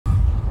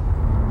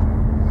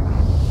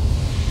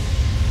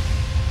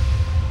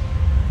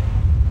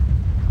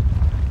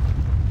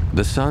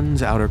The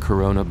sun's outer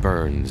corona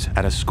burns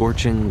at a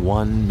scorching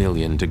 1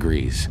 million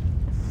degrees,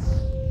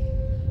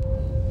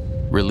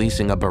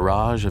 releasing a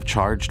barrage of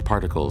charged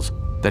particles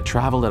that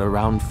travel at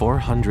around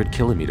 400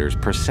 kilometers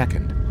per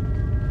second.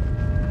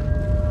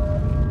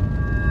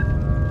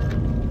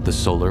 The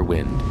solar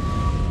wind.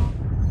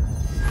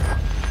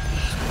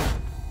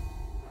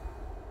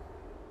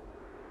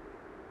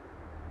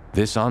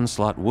 This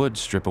onslaught would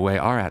strip away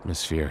our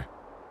atmosphere,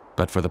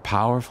 but for the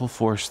powerful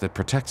force that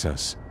protects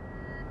us,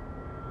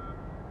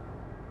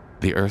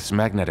 the Earth's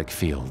magnetic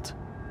field.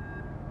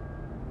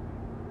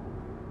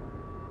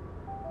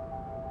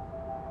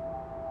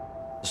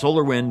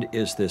 Solar wind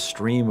is this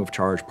stream of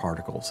charged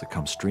particles that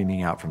come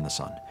streaming out from the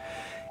sun.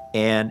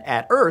 And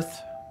at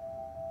Earth,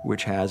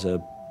 which has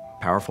a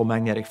powerful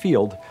magnetic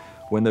field,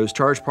 when those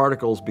charged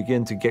particles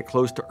begin to get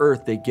close to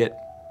Earth, they get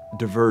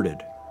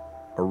diverted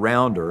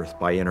around Earth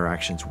by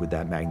interactions with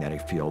that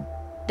magnetic field.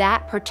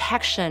 That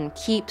protection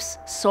keeps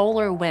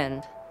solar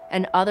wind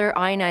and other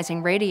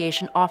ionizing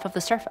radiation off of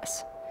the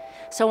surface.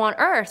 So on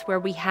Earth, where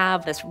we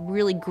have this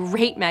really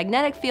great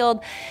magnetic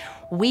field,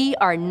 we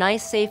are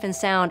nice, safe, and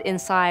sound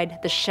inside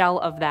the shell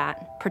of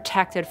that,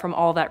 protected from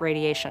all that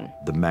radiation.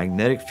 The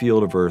magnetic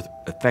field of Earth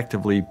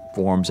effectively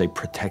forms a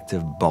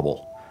protective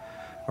bubble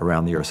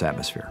around the Earth's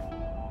atmosphere.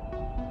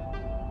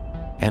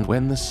 And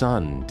when the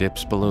sun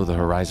dips below the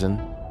horizon,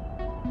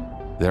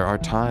 there are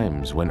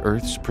times when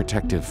Earth's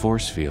protective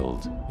force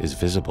field is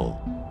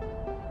visible.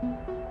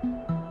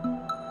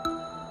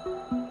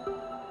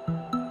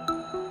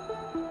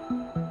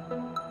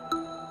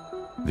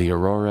 The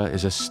aurora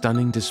is a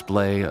stunning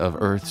display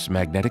of Earth's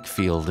magnetic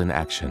field in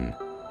action.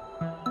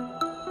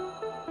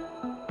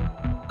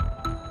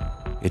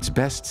 It's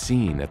best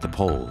seen at the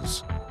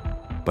poles,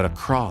 but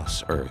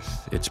across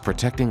Earth, it's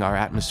protecting our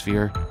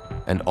atmosphere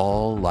and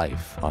all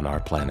life on our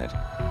planet.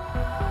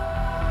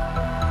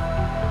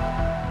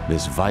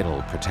 This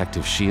vital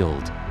protective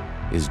shield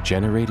is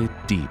generated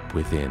deep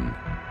within.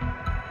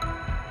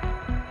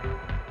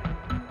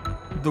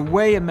 The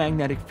way a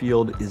magnetic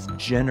field is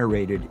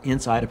generated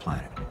inside a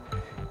planet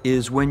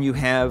is when you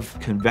have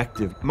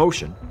convective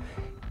motion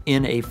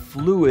in a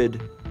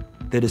fluid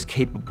that is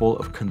capable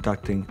of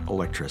conducting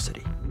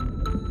electricity.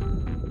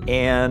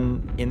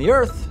 And in the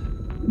Earth,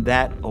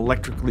 that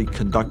electrically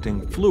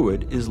conducting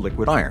fluid is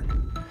liquid iron.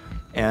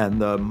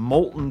 And the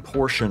molten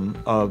portion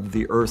of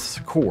the Earth's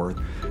core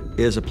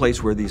is a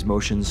place where these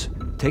motions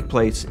take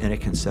place, and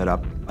it can set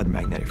up a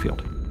magnetic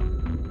field.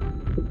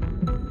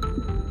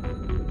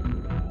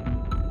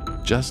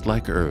 Just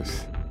like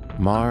Earth,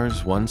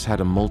 Mars once had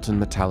a molten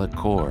metallic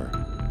core,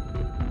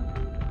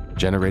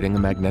 generating a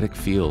magnetic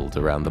field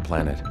around the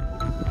planet.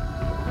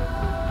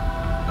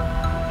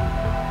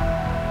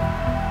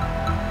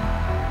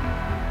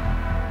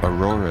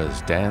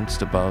 Auroras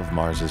danced above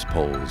Mars's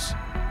poles,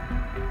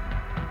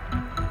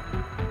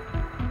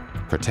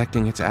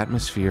 protecting its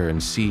atmosphere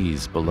and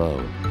seas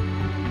below.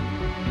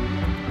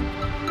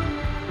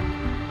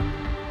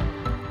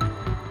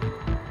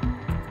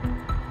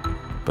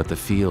 But the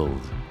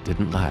field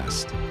didn't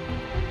last.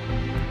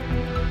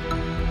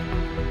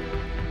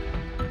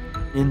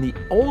 In the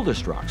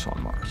oldest rocks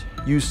on Mars,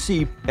 you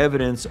see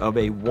evidence of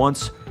a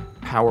once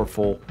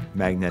powerful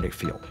magnetic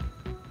field.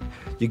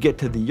 You get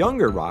to the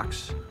younger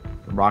rocks,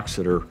 the rocks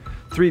that are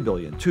 3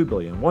 billion, 2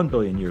 billion, 1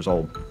 billion years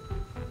old,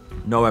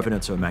 no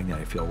evidence of a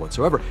magnetic field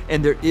whatsoever,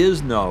 and there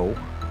is no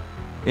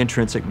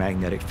intrinsic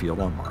magnetic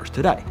field on Mars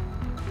today.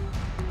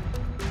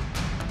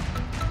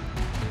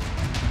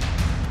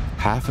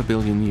 500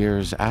 million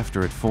years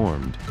after it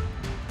formed,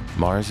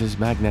 Mars's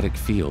magnetic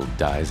field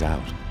dies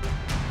out.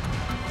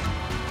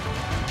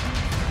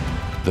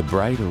 The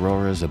bright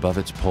auroras above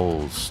its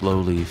poles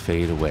slowly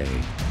fade away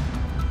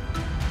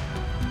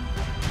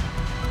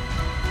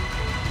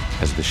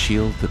as the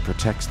shield that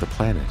protects the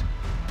planet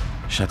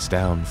shuts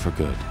down for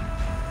good.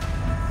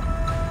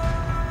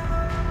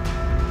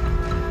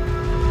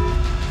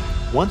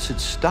 Once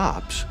it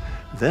stops,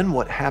 then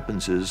what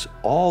happens is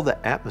all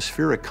the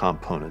atmospheric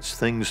components,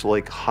 things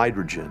like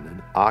hydrogen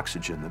and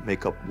oxygen that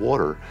make up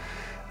water,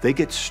 they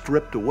get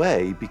stripped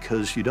away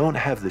because you don't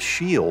have the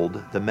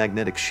shield, the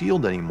magnetic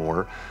shield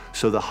anymore,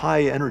 so the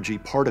high energy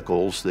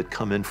particles that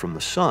come in from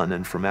the sun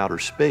and from outer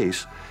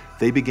space,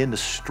 they begin to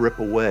strip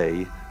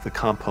away the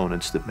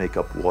components that make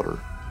up water.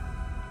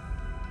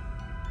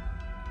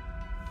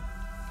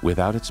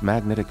 Without its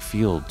magnetic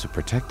field to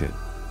protect it,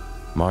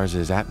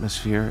 Mars's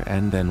atmosphere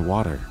and then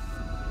water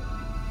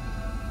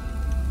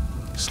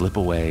slip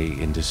away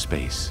into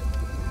space.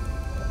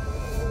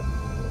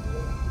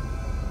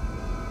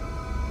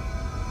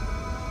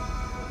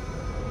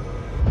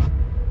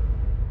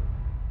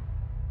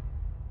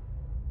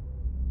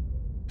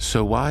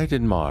 So why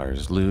did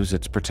Mars lose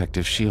its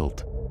protective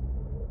shield?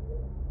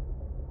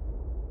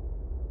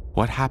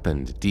 What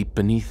happened deep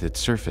beneath its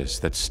surface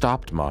that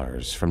stopped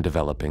Mars from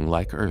developing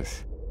like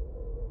Earth?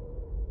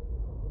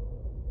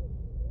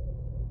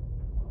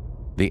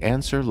 The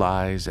answer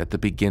lies at the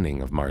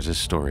beginning of Mars's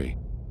story,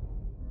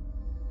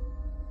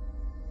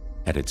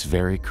 at its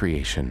very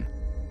creation.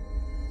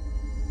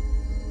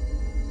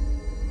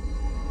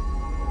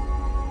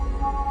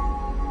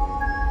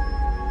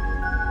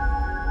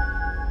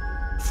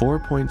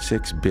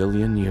 4.6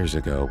 billion years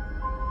ago,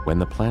 when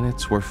the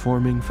planets were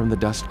forming from the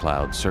dust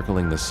clouds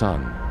circling the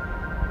sun,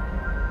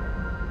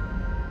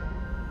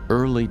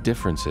 early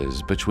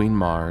differences between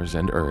Mars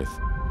and Earth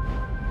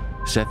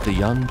set the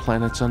young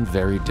planets on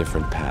very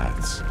different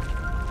paths.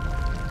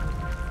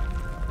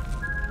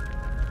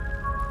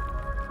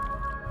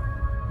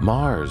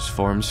 Mars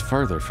forms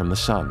further from the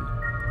sun,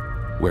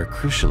 where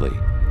crucially,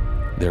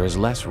 there is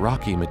less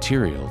rocky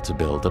material to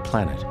build a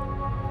planet.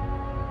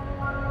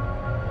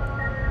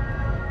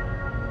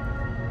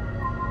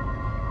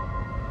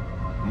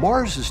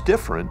 Mars is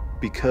different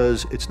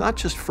because it's not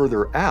just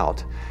further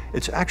out,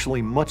 it's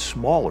actually much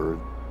smaller.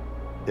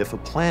 If a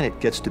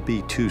planet gets to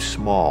be too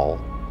small,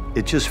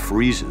 it just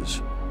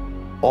freezes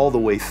all the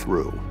way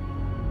through.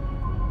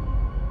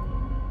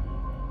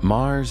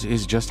 Mars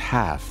is just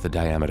half the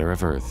diameter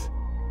of Earth,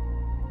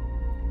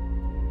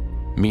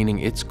 meaning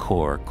its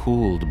core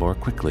cooled more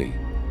quickly.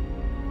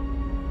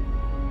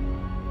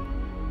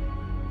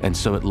 And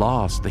so it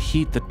lost the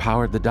heat that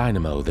powered the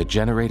dynamo that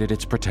generated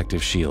its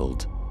protective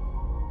shield.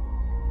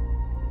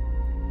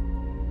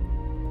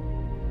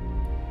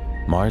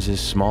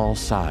 Mars's small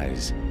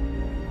size,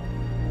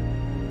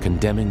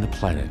 condemning the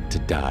planet to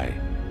die.